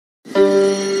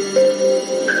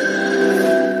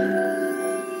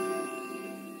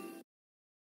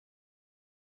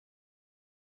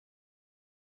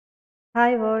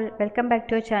Hi all, welcome back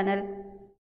to our channel.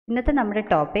 ഇന്നത്തെ നമ്മുടെ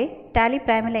topic Tally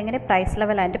പ്രൈമിൽ എങ്ങനെ price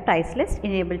level and price list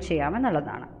enable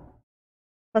ചെയ്യാമെന്നുള്ളതാണ്.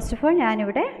 First of all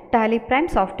ഞാനിവിടെ Tally prime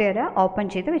software open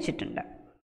ചെയ്ത് വെച്ചിട്ടുണ്ട്.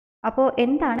 അപ്പോൾ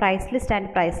എന്താണ് price list and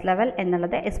price level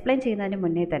എന്നുള്ളത് എക്സ്പ്ലെയിൻ ചെയ്യുന്നതിന്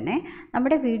മുന്നേ തന്നെ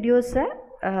നമ്മുടെ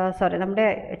നമ്മുടെ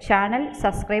ചാനൽ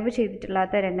സബ്സ്ക്രൈബ്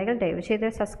ചെയ്തിട്ടില്ലാത്തവരുണ്ടെങ്കിൽ ദയവ് ചെയ്ത്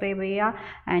സബ്സ്ക്രൈബ് ചെയ്യുക.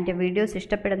 ആൻഡ് വീഡിയോസ്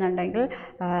ഇഷ്ടപ്പെടുന്നുണ്ടെങ്കിൽ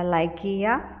ലൈക്ക്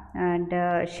ചെയ്യുക ആൻഡ്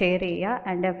ഷെയർ ചെയ്യുക.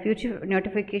 ആൻഡ് ഫ്യൂച്ചർ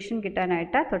നോട്ടിഫിക്കേഷൻ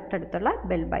കിട്ടാനായിട്ട് തൊട്ടടുത്തുള്ള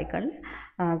ബെൽ ബൈക്കണിൽ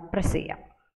പ്രസ് ചെയ്യാം.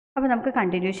 അപ്പോൾ നമുക്ക്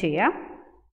കണ്ടിന്യൂ ചെയ്യാം.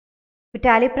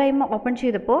 ടാലി പ്രൈം ഓപ്പൺ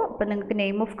ചെയ്തപ്പോൾ ഇപ്പോൾ നിങ്ങൾക്ക്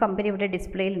നെയിം ഓഫ് കമ്പനി ഇവിടെ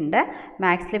ഡിസ്പ്ലേയിലുണ്ട്.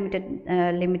 മാക്സ്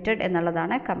ലിമിറ്റഡ്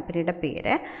എന്നുള്ളതാണ് കമ്പനിയുടെ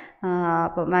പേര്.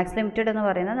 അപ്പോൾ മാക്സ് ലിമിറ്റഡ് എന്ന്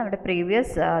പറയുന്നത് നമ്മുടെ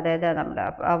പ്രീവിയസ് അതായത് നമ്മുടെ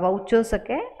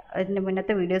വൗച്ചേഴ്സൊക്കെ ഇതിൻ്റെ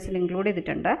മുന്നത്തെ വീഡിയോസിൽ ഇൻക്ലൂഡ്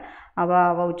ചെയ്തിട്ടുണ്ട്. അപ്പോൾ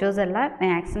വൗച്ചേഴ്സ് എല്ലാം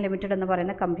മാക്സ് ലിമിറ്റഡ് എന്ന്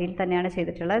പറയുന്ന കമ്പനിയിൽ തന്നെയാണ്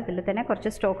ചെയ്തിട്ടുള്ളത്. ഇതിൽ തന്നെ കുറച്ച്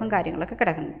സ്റ്റോക്കും കാര്യങ്ങളൊക്കെ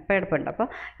കിടപ്പുണ്ട്. അപ്പോൾ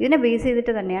ഇതിനെ ബേസ്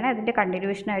ചെയ്തിട്ട് തന്നെയാണ് ഇതിൻ്റെ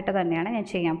കണ്ടിന്യൂഷനായിട്ട് തന്നെയാണ് ഞാൻ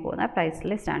ചെയ്യാൻ പോകുന്നത് price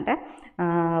list and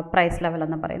price level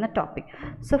എന്ന് പറയുന്ന topic.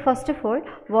 So first of all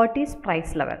what is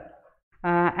price level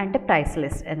and price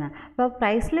list എന്ന്. അപ്പോൾ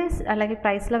പ്രൈസ് ലിസ്റ്റ് അല്ലെങ്കിൽ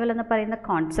പ്രൈസ് ലെവൽ എന്ന് പറയുന്ന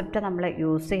കോൺസെപ്റ്റ് നമ്മൾ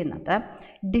യൂസ് ചെയ്യുന്നത്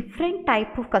ഡിഫറെൻറ്റ്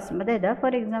ടൈപ്പ് ഓഫ് കസ്റ്റമർ, അതായത്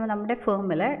ഫോർ എക്സാമ്പിൾ നമ്മുടെ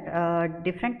ഫേമിൽ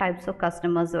ഡിഫറെൻറ്റ് ടൈപ്സ് ഓഫ്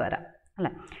കസ്റ്റമേഴ്സ് വരാം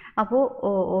അല്ലേ. അപ്പോൾ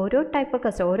ഓരോ ടൈപ്പ്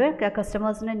ഓഫ് ഓരോ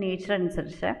കസ്റ്റമേഴ്സിൻ്റെ നേച്ചർ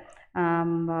അനുസരിച്ച്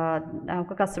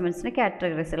നമുക്ക് കസ്റ്റമേഴ്സിന്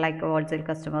categories like wholesale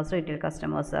customers, retail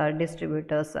customers,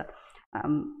 distributors,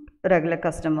 regular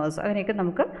customers, അങ്ങനെയൊക്കെ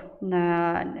നമുക്ക്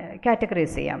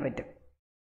കാറ്റഗറൈസ് ചെയ്യാൻ പറ്റും.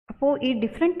 അപ്പോൾ ഈ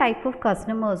ഡിഫറെൻറ്റ് ടൈപ്പ് ഓഫ്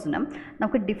കസ്റ്റമേഴ്സിനും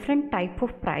നമുക്ക് different type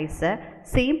of price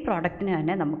same പ്രോഡക്റ്റിന്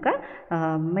തന്നെ നമുക്ക്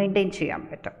മെയിൻറ്റെയിൻ ചെയ്യാൻ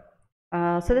പറ്റും.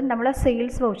 സോ ദെൻ നമ്മൾ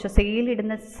സെയിൽസ് വൗച്ചർ സെയിൽ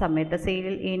ഇടുന്ന സമയത്ത്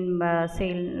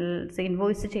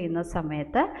ഇൻവോയ്സ് ചെയ്യുന്ന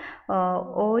സമയത്ത്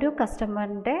ഓരോ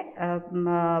കസ്റ്റമറിൻ്റെ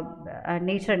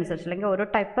നേച്ചർ അനുസരിച്ച് അല്ലെങ്കിൽ ഓരോ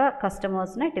ടൈപ്പ്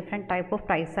കസ്റ്റമേഴ്സിന് ഡിഫറെൻറ്റ് ടൈപ്പ് ഓഫ്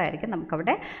പ്രൈസ് ആയിരിക്കും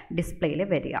നമുക്കവിടെ ഡിസ്പ്ലേയിൽ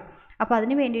വരിക. അപ്പോൾ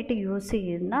അതിന് വേണ്ടിയിട്ട് യൂസ്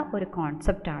ചെയ്യുന്ന ഒരു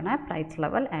കോൺസെപ്റ്റാണ് price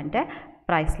level and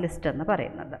price list എന്ന്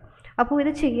പറയുന്നത്. അപ്പോൾ ഇത്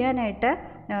ചെയ്യാനായിട്ട്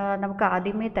നമുക്ക്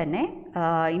ആദ്യമേ തന്നെ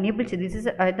ഇനേബിൾ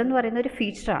ഇതെന്ന് പറയുന്ന ഒരു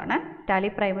ഫീച്ചറാണ്, ടാലി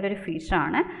പ്രൈമിൻ്റെ ഒരു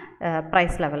ഫീച്ചറാണ്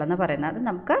പ്രൈസ് ലെവൽ എന്ന് പറയുന്നത്. അത്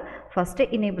നമുക്ക് ഫസ്റ്റ്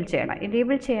ഇനേബിൾ ചെയ്യണം.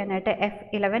 ഇനേബിൾ ചെയ്യാനായിട്ട്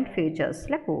F11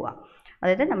 ഫീച്ചേഴ്സിൽ പോവുക,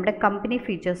 അതായത് നമ്മുടെ കമ്പനി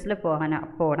ഫീച്ചേഴ്സിൽ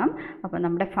പോകണം. അപ്പോൾ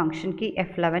നമ്മുടെ ഫംഗ്ഷൻ കീ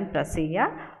F11 പ്രസ് ചെയ്യുക.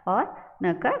 ഓർ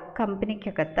നിങ്ങൾക്ക്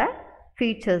കമ്പനിക്കകത്ത്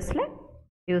ഫീച്ചേഴ്സിൽ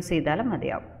യൂസ് ചെയ്താലും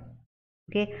മതിയാവും.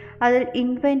 ഓക്കെ, അതിൽ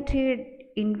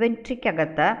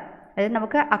ഇൻവെൻട്രിക്കകത്ത് അതായത്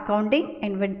നമുക്ക് അക്കൗണ്ടിങ്,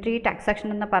 ഇൻവെൻട്രി, ടാക്സാക്ഷൻ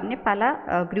എന്ന് പറഞ്ഞ് പല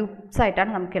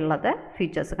ഗ്രൂപ്പ്സായിട്ടാണ് നമുക്കുള്ളത്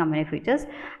ഫീച്ചേഴ്സ്, കമ്പനി ഫീച്ചേഴ്സ്.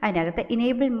 അതിനകത്ത്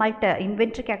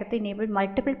ഇൻവെൻട്രിക്കകത്ത് ഇനേബിൾ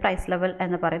മൾട്ടിപ്പിൾ പ്രൈസ് ലെവൽ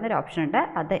എന്ന് പറയുന്ന ഒരു ഓപ്ഷൻ ഉണ്ട്.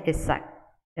 അത് എസ്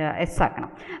ആക്കണം.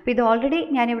 അപ്പോൾ ഇത് ഓൾറെഡി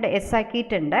ഞാനിവിടെ എസ്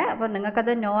ആക്കിയിട്ടുണ്ട്. അപ്പോൾ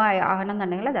നിങ്ങൾക്കത് നോ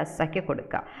ആകണമെന്നുണ്ടെങ്കിൽ അത് എസ് ആക്കി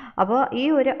കൊടുക്കുക. അപ്പോൾ ഈ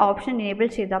ഒരു ഓപ്ഷൻ ഇനേബിൾ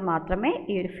ചെയ്താൽ മാത്രമേ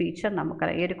ഈ ഒരു ഫീച്ചർ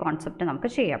ഈ ഒരു കോൺസെപ്റ്റ്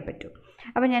നമുക്ക് ചെയ്യാൻ പറ്റൂ.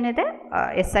 അപ്പോൾ ഞാനിത്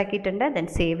എസ് ആക്കിയിട്ടുണ്ട്. ദെൻ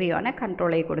സേവ് ചെയ്യുവാണ്.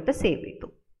 കൺട്രോൾ A കൊടുത്ത് സേവ് ചെയ്തു.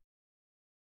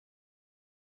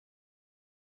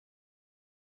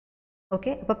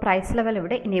 ഓക്കെ, അപ്പോൾ പ്രൈസ് ലെവൽ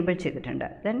ഇവിടെ ഇനേബിൾ ചെയ്തിട്ടുണ്ട്.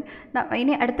 ദെൻ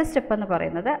ഇനി അടുത്ത സ്റ്റെപ്പ് എന്ന്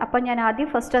പറയുന്നത്, അപ്പോൾ ഞാൻ ആദ്യം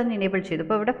ഫസ്റ്റ് അതിന് ഇനേബിൾ ചെയ്തു.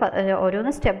 അപ്പോൾ ഇവിടെ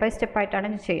ഓരോന്ന് സ്റ്റെപ്പ് ബൈ സ്റ്റെപ്പായിട്ടാണ്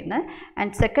ഞാൻ ചെയ്യുന്നത്.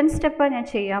 ആൻഡ് സെക്കൻഡ് സ്റ്റെപ്പ് ഞാൻ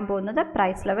ചെയ്യാൻ പോകുന്നത്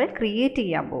പ്രൈസ് ലെവൽ ക്രിയേറ്റ്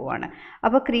ചെയ്യാൻ പോവുകയാണ്.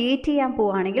 അപ്പോൾ ക്രിയേറ്റ് ചെയ്യാൻ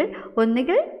പോവുകയാണെങ്കിൽ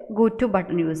ഒന്നുകിൽ ഗോ ടു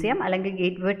ബട്ടൺ യൂസ് ചെയ്യാം, അല്ലെങ്കിൽ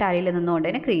ഗേറ്റ്വേ ടാലിയിൽ നിന്നുകൊണ്ട്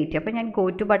തന്നെ ക്രിയേറ്റ് ചെയ്യാം. അപ്പോൾ ഞാൻ ഗോ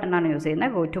ടു ബട്ടണാണ് യൂസ്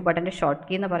ചെയ്യുന്നത്. ഗോ ടു ബട്ടൻ്റെ ഷോർട്ട്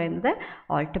കീ എന്ന് പറയുന്നത്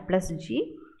Alt+G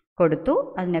കൊടുത്തു.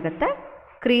 അതിനകത്ത്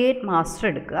ക്രിയേറ്റ് മാസ്റ്റർ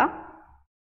എടുക്കുക.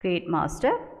 ക്രിയേറ്റ്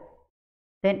മാസ്റ്റർ,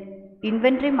 ദെൻ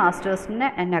ഇൻവെൻട്രി മാസ്റ്റേഴ്സിന്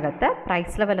അതിനകത്ത്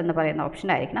പ്രൈസ് ലെവൽ എന്ന് പറയുന്ന ഓപ്ഷൻ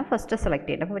ആയിരിക്കണം ഫസ്റ്റ് സെലക്ട്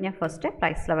ചെയ്യേണ്ടത്. അപ്പോൾ ഞാൻ ഫസ്റ്റ്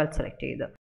പ്രൈസ് ലെവൽ സെലക്ട് ചെയ്തു.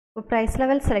 അപ്പോൾ പ്രൈസ്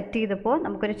ലെവൽ സെലക്ട് ചെയ്തപ്പോൾ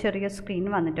നമുക്കൊരു ചെറിയ സ്ക്രീൻ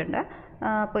വന്നിട്ടുണ്ട്.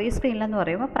 അപ്പോൾ ഈ സ്ക്രീനിലെന്ന്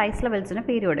പറയുമ്പോൾ പ്രൈസ് ലെവൽസിന്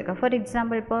പേര് കൊടുക്കുക. ഫോർ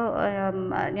എക്സാമ്പിൾ ഇപ്പോൾ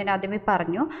ഞാൻ ആദ്യമേ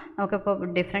പറഞ്ഞു, നമുക്കിപ്പോൾ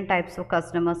different types of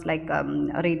customers like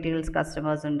retails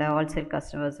customers ഉണ്ട്, ഹോൾസെയിൽ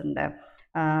കസ്റ്റമേഴ്സ് ഉണ്ട്,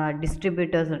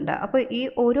 ഡിസ്ട്രിബ്യൂട്ടേഴ്സ് ഉണ്ട്. അപ്പോൾ ഈ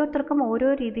ഓരോരുത്തർക്കും ഓരോ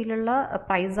രീതിയിലുള്ള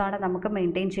പ്രൈസാണ് നമുക്ക്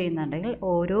മെയിൻറ്റെയിൻ ചെയ്യുന്നുണ്ടെങ്കിൽ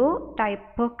ഓരോ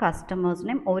ടൈപ്പ് ഓഫ്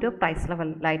കസ്റ്റമേഴ്സിനെയും ഓരോ പ്രൈസ്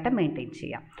ലെവലായിട്ട് മെയിൻറ്റെയിൻ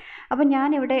ചെയ്യാം. അപ്പോൾ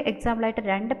ഞാനിവിടെ എക്സാമ്പിളായിട്ട്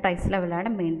 2 പ്രൈസ് ലെവലാണ്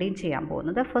മെയിൻറ്റെയിൻ ചെയ്യാൻ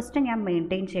പോകുന്നത്. ഫസ്റ്റ് ഞാൻ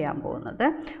മെയിൻറ്റെയിൻ ചെയ്യാൻ പോകുന്നത്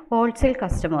ഹോൾസെയിൽ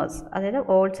കസ്റ്റമേഴ്സ്, അതായത്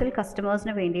ഹോൾസെയിൽ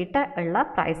കസ്റ്റമേഴ്സിന് വേണ്ടിയിട്ട് ഉള്ള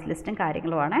പ്രൈസ് ലിസ്റ്റും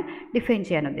കാര്യങ്ങളുമാണ് ഡിഫൈൻ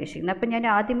ചെയ്യാൻ ഉദ്ദേശിക്കുന്നത്. അപ്പോൾ ഞാൻ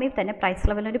ആദ്യമേ തന്നെ പ്രൈസ്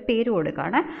ലെവലിനൊരു പേര്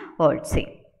കൊടുക്കുകയാണ്,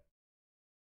 ഹോൾസെയിൽ.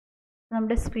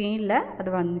 നമ്മുടെ സ്ക്രീനിൽ അത്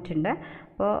വന്നിട്ടുണ്ട്.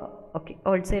 അപ്പോൾ ഓക്കെ,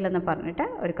 ഹോൾസെയിൽ എന്ന് പറഞ്ഞിട്ട്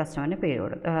ഒരു കസ്റ്റമറിന് പേര്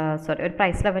കൊടുത്തു, ഒരു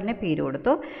പ്രൈസ് ലെവലിന് പേര്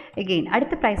കൊടുത്തു. എഗെയിൻ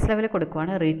അടുത്ത പ്രൈസ് ലെവൽ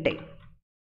കൊടുക്കുവാണ് റീറ്റെയിൽ.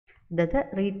 അതായത്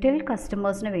റീറ്റെയിൽ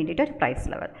കസ്റ്റമേഴ്സിന് വേണ്ടിയിട്ട് ഒരു പ്രൈസ്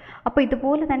ലെവൽ. അപ്പോൾ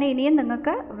ഇതുപോലെ തന്നെ ഇനിയും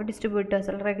നിങ്ങൾക്ക്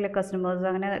ഡിസ്ട്രിബ്യൂട്ടേഴ്സ്, റെഗുലർ കസ്റ്റമേഴ്സ്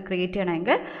അങ്ങനെ ക്രിയേറ്റ്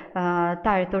ചെയ്യണമെങ്കിൽ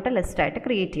താഴത്തോട്ട് ലിസ്റ്റായിട്ട്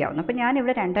ക്രിയേറ്റ് ചെയ്യാവുന്നു. അപ്പോൾ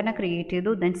ഞാനിവിടെ 2 ക്രിയേറ്റ്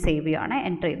ചെയ്തു. ദെൻ സേവ് ചെയ്യുകയാണ്.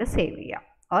 എൻ്റർ ചെയ്ത് സേവ് ചെയ്യാം.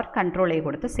 ഓർ കൺട്രോൾ A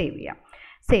കൊടുത്ത് സേവ് ചെയ്യാം.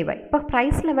 സേവ് ആയി. ഇപ്പോൾ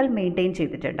പ്രൈസ് ലെവൽ മെയിൻറ്റെയിൻ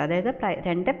ചെയ്തിട്ടുണ്ട്. അതായത്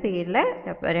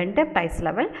രണ്ട് price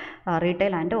level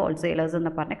retail and wholesalers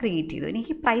എന്ന് പറഞ്ഞ് ക്രിയേറ്റ് ചെയ്തു. ഇനി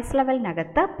ഈ പ്രൈസ്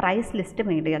ലെവലിനകത്ത് പ്രൈസ് ലിസ്റ്റ്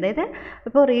മെയിൻറ്റെയിൻ, അതായത്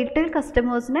ഇപ്പോൾ റീറ്റെയിൽ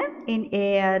കസ്റ്റമേഴ്സിന്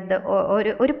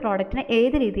ഒരു പ്രോഡക്റ്റിന്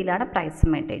ഏത് രീതിയിലാണ്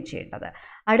പ്രൈസ് മെയിൻറ്റെയിൻ ചെയ്യേണ്ടത്,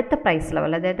 അടുത്ത പ്രൈസ്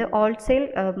ലെവൽ അതായത് ഹോൾസെയിൽ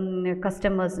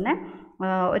കസ്റ്റമേഴ്സിന്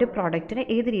ഒരു പ്രോഡക്റ്റിന്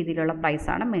ഏത് രീതിയിലുള്ള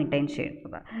പ്രൈസാണ് മെയിൻറ്റെയിൻ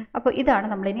ചെയ്യുന്നത്. അപ്പോൾ ഇതാണ്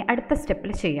നമ്മളിനി അടുത്ത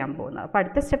സ്റ്റെപ്പിൽ ചെയ്യാൻ പോകുന്നത്. അപ്പോൾ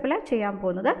അടുത്ത സ്റ്റെപ്പിൽ ചെയ്യാൻ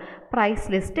പോകുന്നത് പ്രൈസ്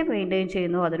ലിസ്റ്റ് മെയിൻറ്റെയിൻ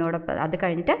ചെയ്യുന്നു. അതിനോടൊപ്പം അത്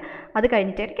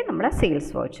കഴിഞ്ഞിട്ടായിരിക്കും നമ്മൾ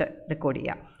സെയിൽസ് വൗച്ചർ റെക്കോർഡ്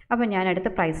ചെയ്യുക. അപ്പോൾ ഞാൻ അടുത്ത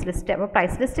പ്രൈസ് ലിസ്റ്റ്, അപ്പോൾ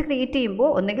പ്രൈസ് ലിസ്റ്റ് ക്രിയേറ്റ് ചെയ്യുമ്പോൾ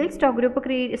ഒന്നുകിൽ സ്റ്റോക്ക് ഗ്രൂപ്പ്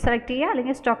സെലക്ട് ചെയ്യുക,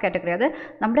 അല്ലെങ്കിൽ സ്റ്റോക്ക് കാറ്റഗറി. അത്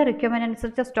നമ്മുടെ റിക്വയർമെൻറ്റ്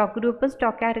അനുസരിച്ച് സ്റ്റോക്ക് ഗ്രൂപ്പും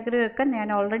സ്റ്റോക്ക് കാറ്റഗറിയും ഒക്കെ ഞാൻ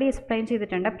ഓൾറെഡി എക്സ്പ്ലെയിൻ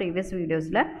ചെയ്തിട്ടുണ്ട് പ്രീവിയസ്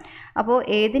വീഡിയോസിൽ. അപ്പോൾ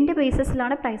ഏതിൻ്റെ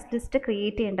ബേസിസിലാണ് പ്രൈസ് ലിസ്റ്റ്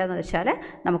ക്രിയേറ്റ് ചെയ്യേണ്ടതെന്ന് വെച്ചാൽ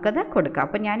നമുക്കത് കൊടുക്കാം.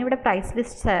 അപ്പോൾ ഞാനിവിടെ പ്രൈസ്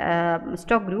ലിസ്റ്റ്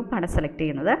സ്റ്റോക്ക് ഗ്രൂപ്പാണ് സെലക്ട്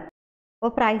ചെയ്യുന്നത്.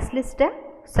 അപ്പോൾ പ്രൈസ് ലിസ്റ്റ്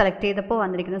സെലക്ട് ചെയ്തപ്പോൾ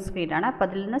വന്നിരിക്കുന്ന സ്ക്രീനാണ്. അപ്പോൾ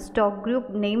അതിൽ നിന്ന് സ്റ്റോക്ക്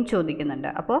ഗ്രൂപ്പ് നെയിം ചോദിക്കുന്നുണ്ട്.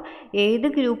 അപ്പോൾ ഏത്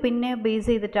ഗ്രൂപ്പിനെ ബേസ്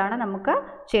ചെയ്തിട്ടാണ് നമുക്ക്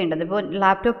ചെയ്യേണ്ടത്? ഇപ്പോൾ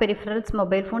laptop, peripherals,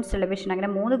 mobile phones, television, അങ്ങനെ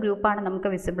 3 ഗ്രൂപ്പാണ് നമുക്ക്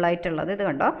വിസിബിൾ ആയിട്ടുള്ളത്. ഇത്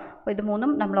കണ്ടോ? അപ്പോൾ ഇത്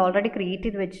 3ഉം നമ്മൾ ഓൾറെഡി ക്രിയേറ്റ്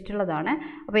ചെയ്ത് വെച്ചിട്ടുള്ളതാണ്.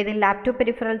 അപ്പോൾ ഇതിൽ ലാപ്ടോപ്പ്,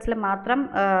 പെരിഫറൽസിൽ മാത്രം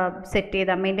സെറ്റ്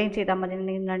ചെയ്താൽ മെയിൻറ്റെയിൻ ചെയ്താൽ മതി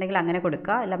എന്നുണ്ടെങ്കിൽ അങ്ങനെ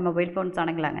കൊടുക്കുക, അല്ല മൊബൈൽ ഫോൺസ്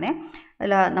ആണെങ്കിൽ അങ്ങനെ,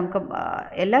 അല്ല നമുക്ക്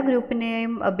എല്ലാ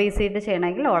ഗ്രൂപ്പിനെയും ബേസ് ചെയ്ത്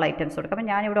ചെയ്യണമെങ്കിൽ ഓൾ ഐറ്റംസ് കൊടുക്കുക. അപ്പോൾ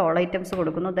ഞാനിവിടെ ഓൾ ഐറ്റംസ്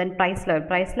കൊടുക്കുന്നു. ദെൻ പ്രൈസ്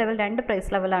ലെവൽ 2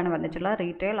 പ്രൈസ് ലെവലാണ് വന്നിട്ടുള്ളത്,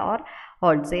 റീറ്റെയിൽ ഓർ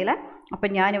ഹോൾസെയിൽ. അപ്പോൾ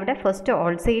ഞാനിവിടെ ഫസ്റ്റ്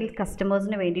ഹോൾസെയിൽ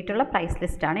കസ്റ്റമേഴ്സിന് വേണ്ടിയിട്ടുള്ള പ്രൈസ്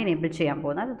ലിസ്റ്റാണ് എനേബിൾ ചെയ്യാൻ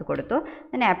പോകുന്നത്. അത് കൊടുത്തു.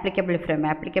 then ആപ്ലിക്കബിൾ ഫ്രം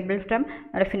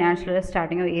നമ്മുടെ ഫിനാൻഷ്യൽ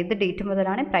സ്റ്റാർട്ടിങ്ങോ ഏത് ഡേറ്റ്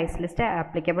മുതലാണ് പ്രൈസ് ലിസ്റ്റ്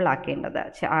ആപ്ലിക്കബിൾ ആകേണ്ടത്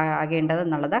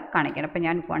എന്നുള്ളത് കാണിക്കണം. അപ്പോൾ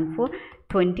ഞാൻ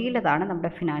 1420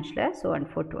 നമ്മുടെ ഫിനാൻഷ്യൽ, സോ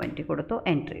 1420 കൊടുത്തു,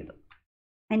 എൻ്റർ ചെയ്തു.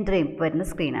 എൻ്റർ വരുന്ന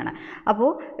സ്ക്രീനാണ്. അപ്പോൾ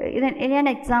ഇത് ഞാൻ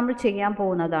എക്സാമ്പിൾ ചെയ്യാൻ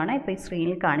പോകുന്നതാണ് ഇപ്പോൾ ഈ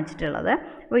സ്ക്രീനിൽ കാണിച്ചിട്ടുള്ളത്.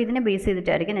 അപ്പോൾ ഇതിനെ ബേസ്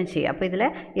ചെയ്തിട്ടായിരിക്കും ഞാൻ ചെയ്യുക. അപ്പോൾ ഇതിൽ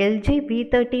LG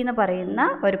V30 എന്ന് പറയുന്ന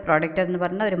ഒരു പ്രോഡക്റ്റ് എന്ന്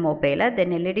പറഞ്ഞ ഒരു mobile,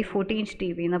 then LED 40-inch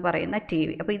TV എന്ന് പറയുന്ന TV.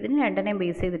 അപ്പോൾ ഇതിന് രണ്ടിനെയും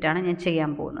ബേസ് ചെയ്തിട്ടാണ് ഞാൻ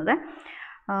ചെയ്യാൻ പോകുന്നത്.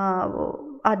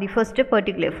 ഫസ്റ്റ്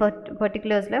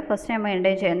പെർട്ടിക്കുലേഴ്സിൽ ഫസ്റ്റ് ഞാൻ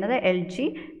മെയിൻറ്റെയിൻ ചെയ്യുന്നത് LG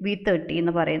V30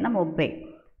 എന്ന് പറയുന്ന മൊബൈൽ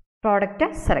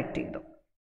പ്രോഡക്റ്റ് സെലക്ട് ചെയ്തു.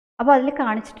 അപ്പോൾ അതിൽ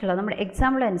കാണിച്ചിട്ടുള്ള നമ്മുടെ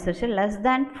എക്സാമ്പിൾ അനുസരിച്ച്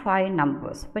 <5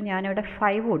 നമ്പേഴ്സ്. അപ്പോൾ ഞാനിവിടെ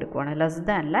 5 കൊടുക്കുവാണ്. Less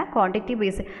quantity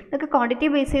base. നിങ്ങൾക്ക് ക്വാണ്ടിറ്റി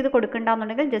ബേസ് ചെയ്ത്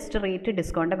കൊടുക്കേണ്ടതെന്നുണ്ടെങ്കിൽ ജസ്റ്റ് റേറ്റ്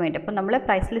ഡിസ്കൗണ്ട് വേണ്ടി. അപ്പോൾ നമ്മൾ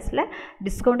പ്രൈസ് ലിസ്റ്റിൽ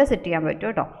ഡിസ്കൗണ്ട് സെറ്റ് ചെയ്യാൻ പറ്റും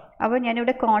കേട്ടോ. അപ്പോൾ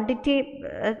ഞാനിവിടെ ക്വാണ്ടിറ്റി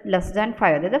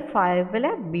 <5, അതായത് 5ൽ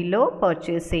ബിലോ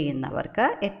പർച്ചേസ് ചെയ്യുന്നവർക്ക്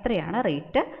എത്രയാണ്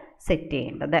റേറ്റ് സെറ്റ്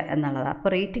ചെയ്യേണ്ടത് എന്നുള്ളതാണ്. അപ്പോൾ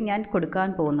റേറ്റ് ഞാൻ കൊടുക്കാൻ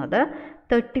പോകുന്നത്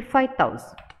 35,000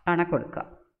 ആണ് കൊടുക്കുക.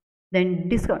 ദെൻ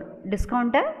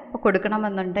ഡിസ്കൗണ്ട്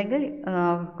കൊടുക്കണമെന്നുണ്ടെങ്കിൽ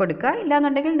കൊടുക്കുക,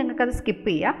 ഇല്ലാന്നുണ്ടെങ്കിൽ നിങ്ങൾക്കത് സ്കിപ്പ്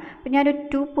ചെയ്യാം. അപ്പോൾ ഞാനൊരു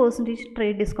 2%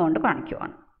 ട്രേഡ് ഡിസ്കൗണ്ട്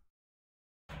കാണിക്കുവാണ്.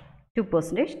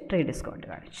 2% ട്രേഡ് ഡിസ്കൗണ്ട്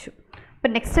കാണിച്ചു.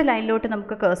 അപ്പോൾ നെക്സ്റ്റ് ലൈനിലോട്ട്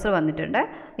നമുക്ക് കേഴ്സർ വന്നിട്ടുണ്ട്.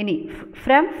 ഇനി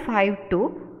ഫ്രം 5 to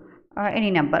എനി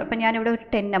നമ്പർ. അപ്പോൾ ഞാനിവിടെ ഒരു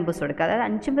 10 നമ്പേഴ്സ് കൊടുക്കുക. അതായത്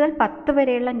 5 മുതൽ 10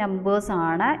 വരെയുള്ള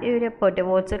നമ്പേഴ്സാണ് ഈ ഒരു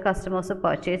ഹോൾസെയിൽ കസ്റ്റമേഴ്സ്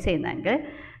പർച്ചേസ് ചെയ്യുന്നതെങ്കിൽ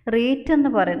റേറ്റ്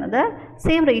എന്ന് പറയുന്നത്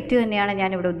സെയിം റേറ്റ് തന്നെയാണ്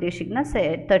ഞാനിവിടെ ഉദ്ദേശിക്കുന്നത്,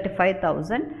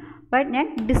 35,000. ബട്ട് ഞാൻ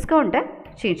ഡിസ്കൗണ്ട്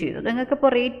ചേഞ്ച് ചെയ്തു. നിങ്ങൾക്കിപ്പോൾ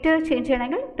റേറ്റ് ചേഞ്ച്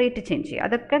ചെയ്യണമെങ്കിൽ റേറ്റ് ചേഞ്ച് ചെയ്യുക.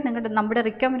 അതൊക്കെ നമ്മുടെ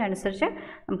റിക്വയർമെൻറ്റ് അനുസരിച്ച്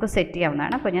നമുക്ക് സെറ്റ്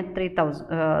ചെയ്യാവുന്നതാണ്. അപ്പോൾ ഞാൻ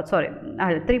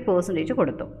 3%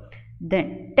 കൊടുത്തു. Then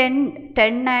 10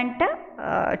 and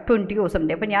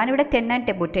 20%. അപ്പോൾ ഞാനിവിടെ 10 and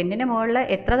above, 10ന് മുകളിൽ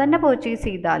എത്ര തന്നെ പർച്ചേസ്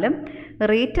ചെയ്താലും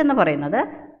റേറ്റ് എന്ന് പറയുന്നത്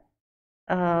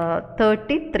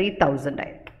 33,000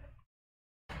 ആയി.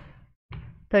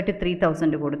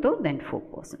 33,000 കൊടുത്തു. ദെൻ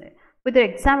 4%. അപ്പോൾ ഇതൊരു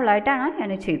എക്സാമ്പിളായിട്ടാണ്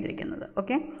ഞാൻ ചെയ്തിരിക്കുന്നത്.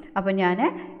 ഓക്കെ, അപ്പോൾ ഞാൻ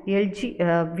LG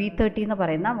V30 എന്ന്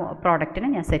പറയുന്ന പ്രോഡക്റ്റിന്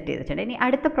ഞാൻ സെറ്റ് ചെയ്തിട്ടുണ്ട്. ഇനി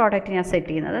അടുത്ത പ്രോഡക്റ്റ് ഞാൻ സെറ്റ്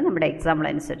ചെയ്യുന്നത് നമ്മുടെ എക്സാമ്പിൾ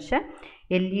അനുസരിച്ച്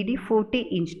LED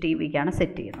 40-inch TVക്കാണ്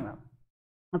സെറ്റ് ചെയ്യുന്നത്.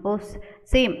 അപ്പോൾ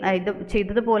സെയിം ഇത്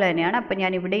ചെയ്തതുപോലെ തന്നെയാണ്. അപ്പോൾ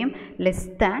ഞാൻ ഇവിടെയും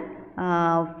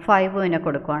 <5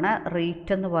 കൊടുക്കുകയാണ്.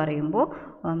 റേറ്റ് എന്ന് പറയുമ്പോൾ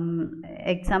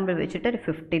എക്സാമ്പിൾ വെച്ചിട്ട് ഒരു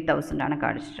 50,000 ആണ്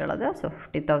കാണിച്ചിട്ടുള്ളത്. സോ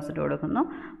 50,000 കൊടുക്കുന്നു.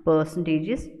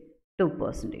 പെർസെൻറ്റേജ്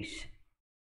 2%.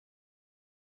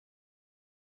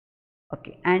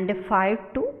 ഓക്കെ, ആൻഡ് 5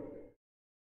 to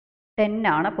 10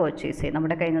 ആണ് പർച്ചേസ് ചെയ്യുന്നത്.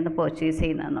 നമ്മുടെ കയ്യിൽ നിന്ന് പർച്ചേസ്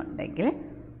ചെയ്യുന്നതെന്നുണ്ടെങ്കിൽ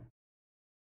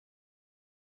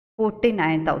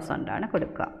 49,000 ആണ്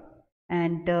കൊടുക്കുക.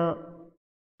 And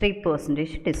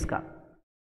 3% discount.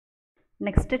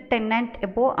 Next 10 and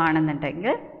above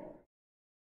ആണെന്നുണ്ടെങ്കിൽ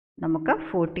നമുക്ക്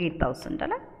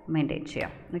 48,000 മെയിൻറ്റെയിൻ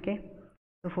ചെയ്യാം. Okay,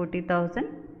 40,000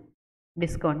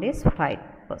 discount is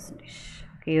 5%.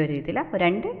 ഓക്കെ, ഈ ഒരു രീതിയിൽ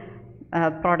 2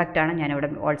 പ്രോഡക്റ്റാണ് ഞാനിവിടെ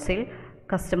ഹോൾസെയിൽ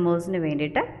കസ്റ്റമേഴ്സിന്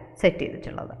വേണ്ടിയിട്ട് സെറ്റ്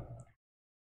ചെയ്തിട്ടുള്ളത്.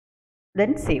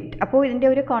 Then saved. അപ്പോൾ ഇതിൻ്റെ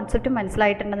ഒരു കോൺസെപ്റ്റ്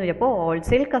മനസ്സിലായിട്ടുണ്ടെന്ന് വെച്ചാൽ, അപ്പോൾ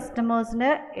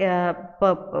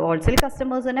ഹോൾസെയിൽ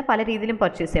കസ്റ്റമേഴ്സിന് പല രീതിയിലും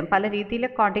പർച്ചേസ് ചെയ്യാം, പല രീതിയിൽ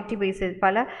ക്വാണ്ടിറ്റി ബേസ്.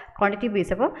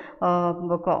 അപ്പോൾ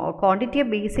ക്വാണ്ടിറ്റിയെ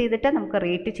ബേസ് ചെയ്തിട്ട് നമുക്ക്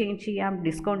റേറ്റ് ചേഞ്ച് ചെയ്യാം,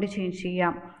 ഡിസ്കൗണ്ട് ചേഞ്ച്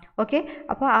ചെയ്യാം, ഓക്കെ,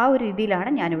 അപ്പോൾ ആ ഒരു രീതിയിലാണ്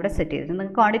ഞാനിവിടെ സെറ്റ് ചെയ്തത്.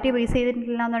 നിങ്ങൾക്ക് ക്വാണ്ടിറ്റി ബേസ്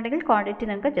ചെയ്തിട്ടില്ല എന്നുണ്ടെങ്കിൽ ക്വാണ്ടിറ്റി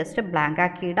നിങ്ങൾക്ക് ജസ്റ്റ് ബ്ലാങ്ക്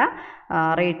ആക്കി ഇടാം.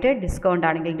 റേറ്റ് ഡിസ്കൗണ്ട്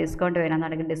ആണെങ്കിൽ ഡിസ്കൗണ്ട്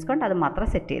വേണമെന്നുണ്ടെങ്കിൽ ഡിസ്കൗണ്ട് അത് മാത്രം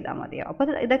സെറ്റ് ചെയ്താൽ മതിയോ.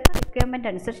 അപ്പോൾ ഇതൊക്കെ റിക്വയർമെൻറ്റ്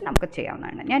അനുസരിച്ച് നമുക്ക്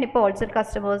ചെയ്യാവുന്നതാണ്. ഞാനിപ്പോൾ ഹോൾസെയിൽ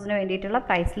കസ്റ്റമേഴ്സിന് വേണ്ടിയിട്ടുള്ള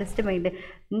പ്രൈസ് ലിസ്റ്റ്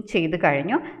മെയിൻറ്റെയിൻ ചെയ്ത്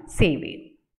കഴിഞ്ഞു. സേവ് ചെയ്യും.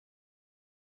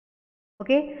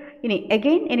 ഓക്കെ, ഇനി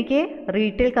എഗെയിൻ എനിക്ക്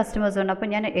റീറ്റെയിൽ കസ്റ്റമേഴ്സ് ഉണ്ട്. അപ്പോൾ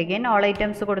ഞാൻ എഗെയിൻ ഓൾ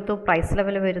ഐറ്റംസ് കൊടുത്തു, പ്രൈസ്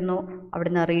ലെവൽ വരുന്നു,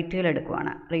 അവിടുന്ന് റീറ്റെയിൽ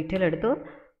എടുക്കുവാണ്. റീറ്റെയിൽ എടുത്തു,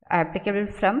 ആപ്ലിക്കബിൾ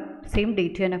ഫ്രം സെയിം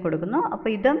ഡേറ്റ് തന്നെ കൊടുക്കുന്നു. അപ്പോൾ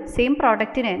ഇതും സെയിം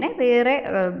പ്രോഡക്റ്റിന് തന്നെ വേറെ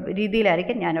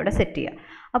രീതിയിലായിരിക്കും ഞാനിവിടെ സെറ്റ് ചെയ്യുക.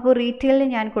 അപ്പോൾ റീറ്റെയിലിന്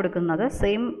ഞാൻ കൊടുക്കുന്നത്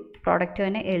സെയിം പ്രോഡക്റ്റ്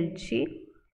തന്നെ LG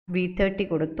V30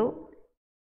 കൊടുത്തു,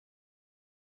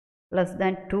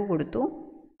 <2 കൊടുത്തു,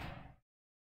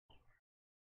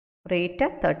 റേറ്റ്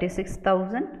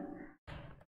 36,000,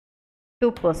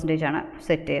 2% ആണ്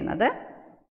സെറ്റ് ചെയ്യുന്നത്.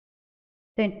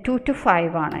 ദെൻ 2 to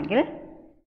 5 ആണെങ്കിൽ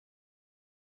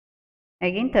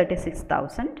again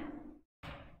 36,000,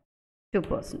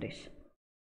 2%.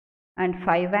 ആൻഡ്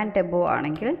 5 and above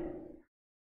ആണെങ്കിൽ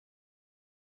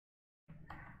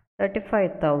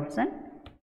 35,000,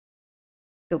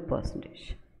 2%.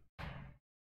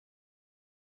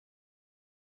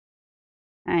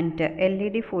 And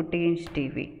LED 40-inch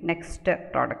TV next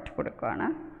product കൊടുക്കുകയാണ്.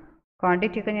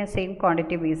 ക്വാണ്ടിറ്റി ഒക്കെ ഞാൻ സെയിം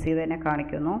ക്വാണ്ടിറ്റി ബേസ് ചെയ്ത് തന്നെ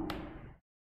കാണിക്കുന്നു.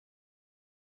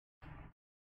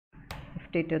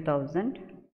 52,000,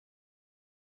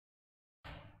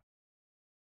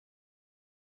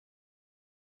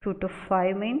 2 to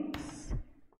 5 means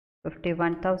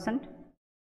 51,000.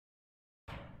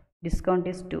 Discount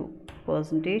is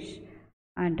 2%,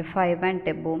 and 5 and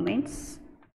above means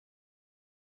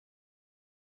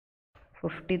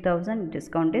 50,000.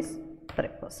 Discount is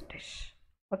 3%.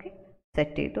 Okay,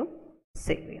 set ചെയ്തു,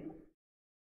 സേവ് ചെയ്യുന്നു.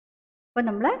 അപ്പോൾ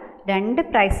നമ്മൾ 2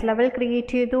 പ്രൈസ് ലെവൽ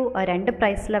ക്രിയേറ്റ് ചെയ്തു. 2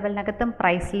 പ്രൈസ് ലെവലിനകത്തും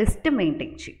പ്രൈസ് ലിസ്റ്റ്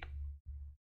മെയിൻറ്റെയിൻ ചെയ്തു.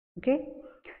 ഓക്കെ,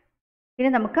 ഇനി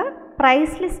നമുക്ക്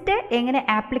പ്രൈസ് ലിസ്റ്റ് എങ്ങനെ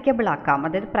ആപ്ലിക്കബിൾ ആക്കാം,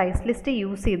 അതായത് പ്രൈസ് ലിസ്റ്റ്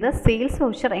യൂസ് ചെയ്ത് സെയിൽസ്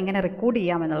വൗച്ചർ എങ്ങനെ റെക്കോർഡ്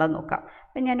ചെയ്യാം എന്നുള്ളത് നോക്കാം.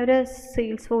 അപ്പം ഞാനൊരു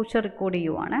സെയിൽസ് വൗച്ചർ റെക്കോർഡ്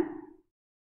ചെയ്യുവാണ്.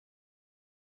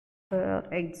 ഫോർ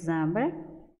എക്സാമ്പിൾ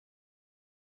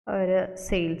ഒരു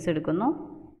സെയിൽസ് എടുക്കുന്നു.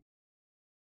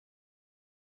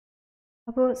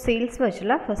 അപ്പോൾ സെയിൽസ്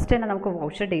വൗച്ചറിൽ ഫസ്റ്റ് തന്നെ നമുക്ക്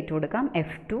വൗച്ചർ ഡേറ്റ് കൊടുക്കാം,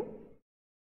 F2.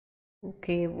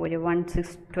 ഓക്കെ, ഒരു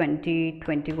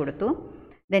 1/6/2020 കൊടുത്തു.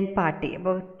 ദെൻ പാർട്ടി,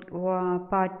 അപ്പോൾ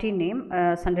പാർട്ടി നെയിം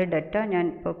സൺഡേ ഡേറ്റ ഞാൻ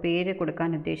ഇപ്പോൾ പേര് കൊടുക്കാൻ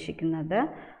ഉദ്ദേശിക്കുന്നത്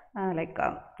like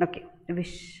okay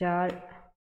Vishal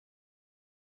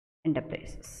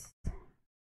enterprises.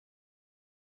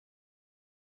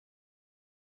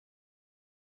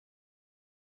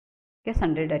 Okay,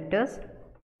 Sunday ഡേറ്റേഴ്സ്.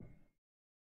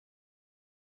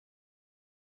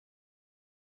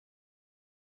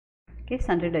 Okay,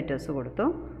 Sunday ഡേറ്റേഴ്സ് കൊടുത്തു.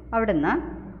 അവിടെ നിന്ന്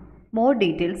മോർ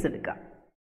ഡീറ്റെയിൽസ് എടുക്കാം.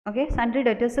 ഓക്കെ, സൺഡേ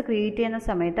ഡേറ്റേഴ്സ് ക്രിയേറ്റ് ചെയ്യുന്ന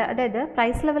സമയത്ത്, അതായത്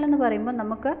പ്രൈസ് ലെവൽ എന്ന് പറയുമ്പോൾ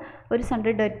നമുക്ക് ഒരു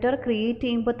സൺഡേ ഡേറ്റർ ക്രിയേറ്റ്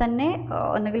ചെയ്യുമ്പോൾ തന്നെ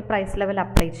ഒന്നുകിൽ പ്രൈസ് ലെവൽ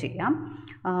അപ്ലൈ ചെയ്യാം,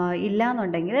 ഇല്ല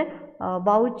എന്നുണ്ടെങ്കിൽ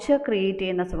വൗച്ചർ ക്രിയേറ്റ്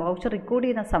ചെയ്യുന്ന വൗച്ചർ റെക്കോർഡ്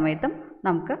ചെയ്യുന്ന സമയത്തും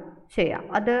നമുക്ക് ചെയ്യാം.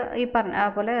 അത് ഈ പറഞ്ഞ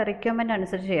പോലെ റിക്വയർമെൻറ്റ്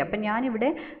അനുസരിച്ച് ചെയ്യാം. അപ്പം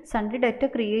ഞാനിവിടെ സൺഡേ ഡേറ്റ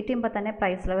ക്രിയേറ്റ് ചെയ്യുമ്പോൾ തന്നെ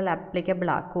പ്രൈസ് ലെവൽ ആപ്ലിക്കബിൾ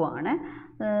ആക്കുവാണ്.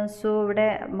 സോ ഇവിടെ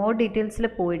മോർ ഡീറ്റെയിൽസിൽ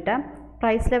പോയിട്ട്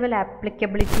പ്രൈസ് ലെവൽ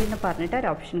ആപ്ലിക്കബിലിറ്റി എന്ന് പറഞ്ഞിട്ട് ഒരു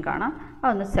ഓപ്ഷൻ കാണാം,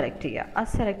 അതൊന്ന് സെലക്ട് ചെയ്യുക. അത്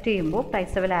സെലക്ട് ചെയ്യുമ്പോൾ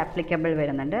പ്രൈസ് ലെവൽ ആപ്ലിക്കബിൾ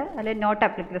വരുന്നുണ്ട്. അല്ലെങ്കിൽ not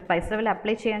applicable, price level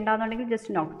apply ചെയ്യേണ്ടതെന്നുണ്ടെങ്കിൽ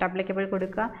just not applicable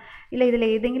കൊടുക്കുക. ഇല്ല ഇതിൽ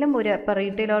ഏതെങ്കിലും ഒരു ഇപ്പോൾ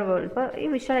റീറ്റെയിൽ ഓർ ഇപ്പോൾ ഈ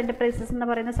വിശാൽ എൻ്റർപ്രൈസസ് എന്ന്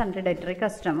പറയുന്ന സൺഡേ ഡേറ്ററി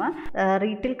കസ്റ്റമർ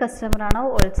റീറ്റെയിൽ കസ്റ്റമർ ആണോ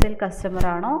ഹോൾസെയിൽ കസ്റ്റമർ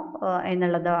ആണോ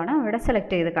എന്നുള്ളതാണ് ഇവിടെ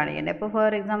സെലക്ട് ചെയ്ത് കാണിക്കേണ്ടത്. ഇപ്പോൾ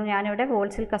ഫോർ എക്സാമ്പിൾ ഞാനിവിടെ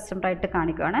ഹോൾസെയിൽ കസ്റ്റമറായിട്ട്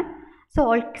കാണിക്കുകയാണ്. സോ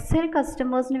ഹോൾസെയിൽ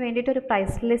കസ്റ്റമേഴ്സിന് വേണ്ടിയിട്ട് ഒരു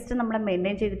പ്രൈസ് ലിസ്റ്റ് നമ്മൾ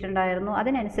മെയിൻറ്റെയിൻ ചെയ്തിട്ടുണ്ടായിരുന്നു.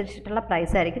 അതിനനുസരിച്ചിട്ടുള്ള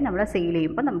പ്രൈസ് ആയിരിക്കും നമ്മൾ സെയിൽ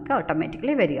ചെയ്യുമ്പോൾ നമുക്ക്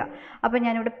ഓട്ടോമാറ്റിക്കലി വരിക. അപ്പോൾ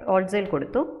ഞാനിവിടെ ഹോൾസെയിൽ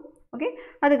കൊടുത്തു. ഓക്കെ,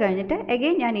 അത് കഴിഞ്ഞിട്ട്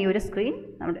എഗെയിൻ ഞാൻ ഈ ഒരു സ്ക്രീൻ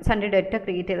നമ്മുടെ സൺഡേ ഡേറ്റ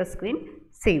ക്രിയേറ്റ് ചെയ്ത സ്ക്രീൻ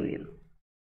സേവ് ചെയ്യുന്നു.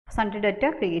 സൺഡേ ഡേറ്റ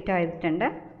ക്രിയേറ്റ് ആയിട്ടുണ്ട്.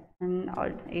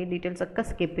 ഈ ഡീറ്റെയിൽസ് ഒക്കെ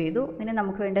സ്കിപ്പ് ചെയ്തു. ഇനി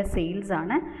നമുക്ക് വേണ്ട സെയിൽസ്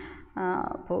ആണ്.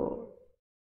 അപ്പോൾ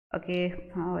ഓക്കെ,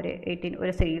 ഒരു 18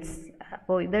 ഒരു സെയിൽസ്.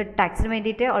 അപ്പോൾ ഇത് ടാക്സിന്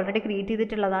വേണ്ടിയിട്ട് ഓൾറെഡി ക്രിയേറ്റ്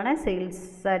ചെയ്തിട്ടുള്ളതാണ്. സെയിൽസ്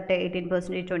അറ്റ്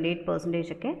 18%, 28%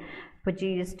 ഒക്കെ. ഇപ്പോൾ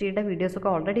GSTയുടെ വീഡിയോസൊക്കെ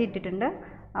ഓൾറെഡി ഇട്ടിട്ടുണ്ട്.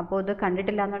 അപ്പോൾ ഇത്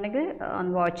കണ്ടിട്ടില്ല എന്നുണ്ടെങ്കിൽ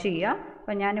ഒന്ന് വാച്ച് ചെയ്യുക.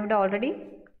 അപ്പോൾ ഞാനിവിടെ ഓൾറെഡി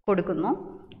കൊടുക്കുന്നു,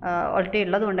 ഓൾറെഡി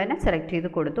ഉള്ളത് കൊണ്ട് തന്നെ സെലക്ട് ചെയ്ത്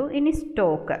കൊടുത്തു. ഇനി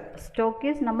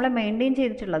സ്റ്റോക്ക് നമ്മൾ മെയിൻറ്റെയിൻ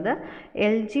ചെയ്തിട്ടുള്ളത്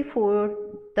LG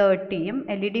 430-യും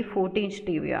LED 40-inch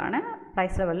TV ആണ്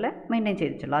പ്രൈസ് ലെവലിൽ മെയിൻറ്റെയിൻ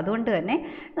ചെയ്തിട്ടുള്ളത്. അതുകൊണ്ട് തന്നെ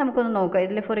നമുക്കൊന്ന് നോക്കാം.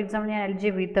 ഇതിൽ ഫോർ എക്സാമ്പിൾ ഞാൻ LG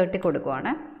V30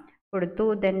 കൊടുത്തു.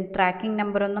 ദെൻ ട്രാക്കിംഗ്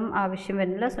നമ്പറൊന്നും ആവശ്യം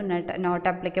വരുന്നില്ല. സോ നോട്ട്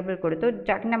ആപ്ലിക്കബിൾ കൊടുത്തു.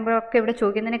 ട്രാക്കിംഗ് നമ്പറൊക്കെ ഇവിടെ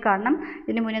ചോദിക്കുന്നതിന് കാരണം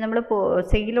ഇതിന് മുന്നേ നമ്മൾ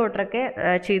സെയിൽ ഓർഡറൊക്കെ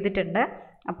ചെയ്തിട്ടുണ്ട്.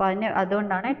 അപ്പോൾ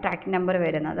അതുകൊണ്ടാണ് ട്രാക്കിംഗ് നമ്പർ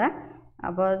വരുന്നത്.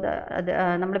 അപ്പോൾ അത്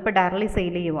നമ്മളിപ്പോൾ ഡയറക്റ്റ്ലി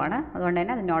സെയിൽ ചെയ്യുവാണ്, അതുകൊണ്ട്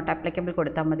തന്നെ അത് നോട്ട് ആപ്ലിക്കബിൾ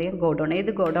കൊടുത്താൽ മതി. ഗോഡൗൺ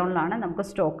ഏത് ഗോഡൗണിലാണ് നമുക്ക്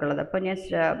സ്റ്റോക്ക് ഉള്ളത്. അപ്പോൾ ഞാൻ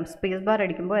സ്പേസ് ബാർ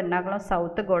അടിക്കുമ്പോൾ എറണാകുളം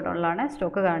സൗത്ത് ഗോഡൗണിലാണ്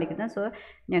സ്റ്റോക്ക് കാണിക്കുന്നത്. സോ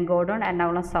ഞാൻ ഗോഡൗൺ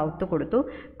എറണാകുളം സൗത്ത് കൊടുത്തു.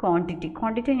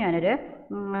 ക്വാണ്ടിറ്റി ഞാനൊരു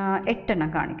 8 എണ്ണം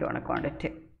കാണിക്കുവാണ്. ക്വാണ്ടിറ്റി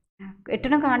 8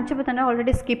 എണ്ണം കാണിച്ചപ്പോൾ തന്നെ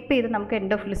ഓൾറെഡി സ്കിപ്പ് ചെയ്ത് നമുക്ക്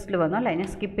എൻഡ് ഓഫ് ലിസ്റ്റിൽ വന്നു അല്ലേ. ഞാൻ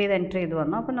സ്കിപ്പ് ചെയ്ത് എൻറ്റർ ചെയ്ത്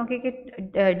വന്നു. അപ്പോൾ നോക്കിയൊക്കെ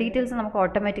ഡീറ്റെയിൽസ് നമുക്ക്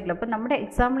ഓട്ടോമാറ്റിക്കലി, അപ്പോൾ നമ്മുടെ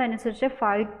എക്സാമ്പിൾ അനുസരിച്ച്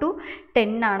 5 to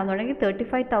 10 ആണെന്നുണ്ടെങ്കിൽ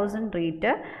 35,000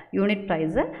 rate unit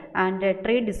price and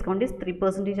trade discount is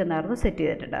 3% എന്നായിരുന്നു സെറ്റ്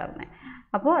ചെയ്തിട്ടുണ്ടായിരുന്നത്.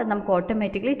 അപ്പോൾ നമുക്ക്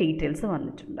ഓട്ടോമാറ്റിക്കലി ഡീറ്റെയിൽസ്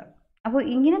വന്നിട്ടുണ്ട്. അപ്പോൾ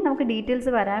ഇങ്ങനെ നമുക്ക്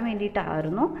ഡീറ്റെയിൽസ് വരാൻ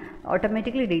വേണ്ടിയിട്ടായിരുന്നു,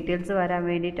 ഓട്ടോമാറ്റിക്കലി ഡീറ്റെയിൽസ് വരാൻ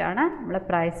വേണ്ടിയിട്ടാണ് നമ്മൾ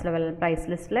പ്രൈസ്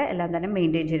ലിസ്റ്റിൽ എല്ലാം തന്നെ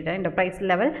മെയിൻറ്റെയിൻ ചെയ്തിട്ടുണ്ട്. പ്രൈസ്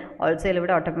ലെവൽ ഹോൾസെയിൽ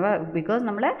ഇവിടെ ബിക്കോസ്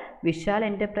നമ്മൾ വിശാൽ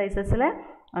എൻ്റർപ്രൈസസിൽ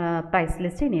പ്രൈസ്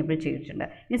ലിസ്റ്റ് എനേബിൾ ചെയ്തിട്ടുണ്ട്.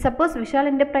 ഇനി സപ്പോസ്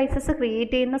വിശാൽ എൻ്റർപ്രൈസസ്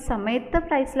ക്രിയേറ്റ് ചെയ്യുന്ന സമയത്ത്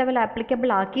പ്രൈസ് ലെവൽ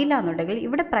ആപ്ലിക്കബിൾ ആക്കിയില്ല എന്നുണ്ടെങ്കിൽ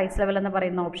ഇവിടെ പ്രൈസ് ലെവൽ എന്ന്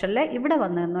പറയുന്ന ഓപ്ഷനിൽ ഇവിടെ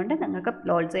വന്നതുകൊണ്ട് നിങ്ങൾക്ക്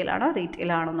ഹോൾസെയിലാണോ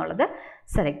റീറ്റെയിലാണോ എന്നുള്ളത്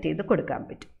സെലക്ട് ചെയ്ത് കൊടുക്കാൻ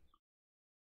പറ്റും.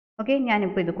 ഓക്കെ,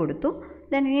 ഞാനിപ്പോൾ ഇത് കൊടുത്തു.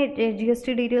 ദെൻ ഇനി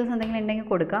GST ഡീറ്റെയിൽസ് എന്തെങ്കിലും ഉണ്ടെങ്കിൽ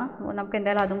കൊടുക്കാം. നമുക്ക്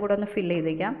എന്തായാലും അതും കൂടെ ഒന്ന് ഫില്ല്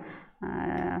ചെയ്തേക്കാം.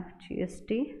 GST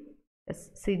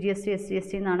CGST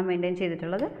SGST എന്നാണ് മെയിൻറ്റെയിൻ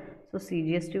ചെയ്തിട്ടുള്ളത്. സോ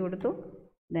CGST കൊടുത്തു.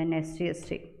 Then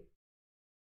SGST.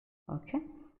 ഓക്കെ,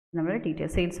 നമ്മൾ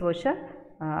details sales voucher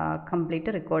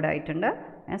complete record ആയിട്ടുണ്ട്.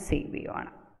 ഞാൻ സേവ്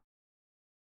ചെയ്യുവാണ്.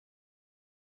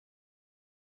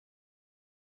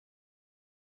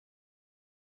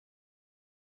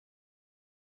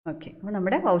 ഓക്കെ, അപ്പോൾ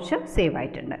നമ്മുടെ വൗച്ചർ സേവ്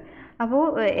ആയിട്ടുണ്ട്. അപ്പോൾ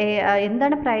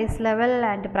എന്താണ് price level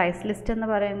and price list എന്ന്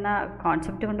പറയുന്ന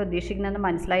കോൺസെപ്റ്റ് കൊണ്ട് ഉദ്ദേശിക്കുന്നതെന്ന്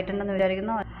മനസ്സിലായിട്ടുണ്ടെന്ന്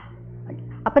വിചാരിക്കുന്നു.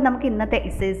 അപ്പോൾ നമുക്ക് ഇന്നത്തെ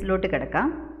എക്സസൈസിലോട്ട് കിടക്കാം.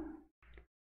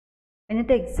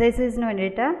 ഇന്നത്തെ എക്സസൈസിന്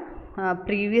വേണ്ടിയിട്ട്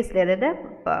പ്രീവിയസ്ലി, അതായത്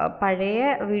പഴയ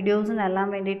വീഡിയോസിനെല്ലാം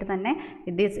വേണ്ടിയിട്ട് തന്നെ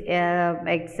ഇത്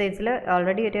എക്സസൈസിൽ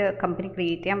ഓൾറെഡി ഒരു കമ്പനി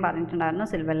ക്രിയേറ്റ് ചെയ്യാൻ പറഞ്ഞിട്ടുണ്ടായിരുന്നു.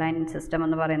 സിൽവർ ലൈൻ സിസ്റ്റം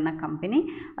എന്ന് പറയുന്ന കമ്പനി.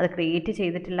 അത് ക്രിയേറ്റ്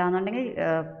ചെയ്തിട്ടില്ല എന്നുണ്ടെങ്കിൽ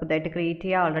പുതുതായിട്ട് ക്രിയേറ്റ്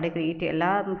ചെയ്യുക. ഓൾറെഡി ക്രിയേറ്റ്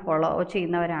എല്ലാം ഫോളോ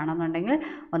ചെയ്യുന്നവരാണെന്നുണ്ടെങ്കിൽ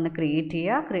ഒന്ന് ക്രിയേറ്റ്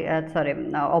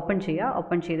ചെയ്യുക, ഓപ്പൺ ചെയ്യുക.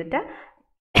 ഓപ്പൺ ചെയ്തിട്ട്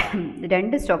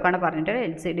 2 സ്റ്റോക്കാണ് പറഞ്ഞിട്ട്,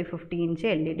 LCD 50 inch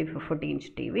LED 40 inch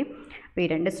TV. അപ്പോൾ ഈ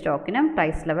 2 സ്റ്റോക്കിനും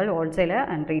പ്രൈസ് ലെവൽ ഹോൾസെയിൽ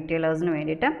ആൻഡ് റീറ്റെയിലേഴ്സിന്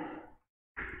വേണ്ടിയിട്ട്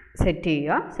സെറ്റ്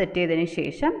ചെയ്യുക. സെറ്റ് ചെയ്തതിന്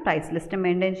ശേഷം പ്രൈസ് ലിസ്റ്റ്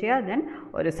മെയിൻറ്റെയിൻ ചെയ്യുക. ദെൻ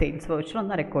ഒരു സെയിൽസ് വൗച്ചർ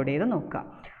ഒന്ന് റെക്കോർഡ് ചെയ്ത് നോക്കുക.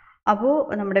 അപ്പോൾ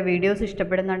നമ്മുടെ വീഡിയോസ്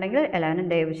ഇഷ്ടപ്പെടുന്നുണ്ടെങ്കിൽ എല്ലാവരും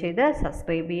ദയവ് ചെയ്ത്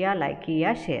സബ്സ്ക്രൈബ് ചെയ്യുക, ലൈക്ക്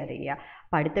ചെയ്യുക, ഷെയർ ചെയ്യുക.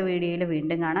 അപ്പോൾ അടുത്ത വീഡിയോയിൽ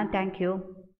വീണ്ടും കാണാം. Thank you.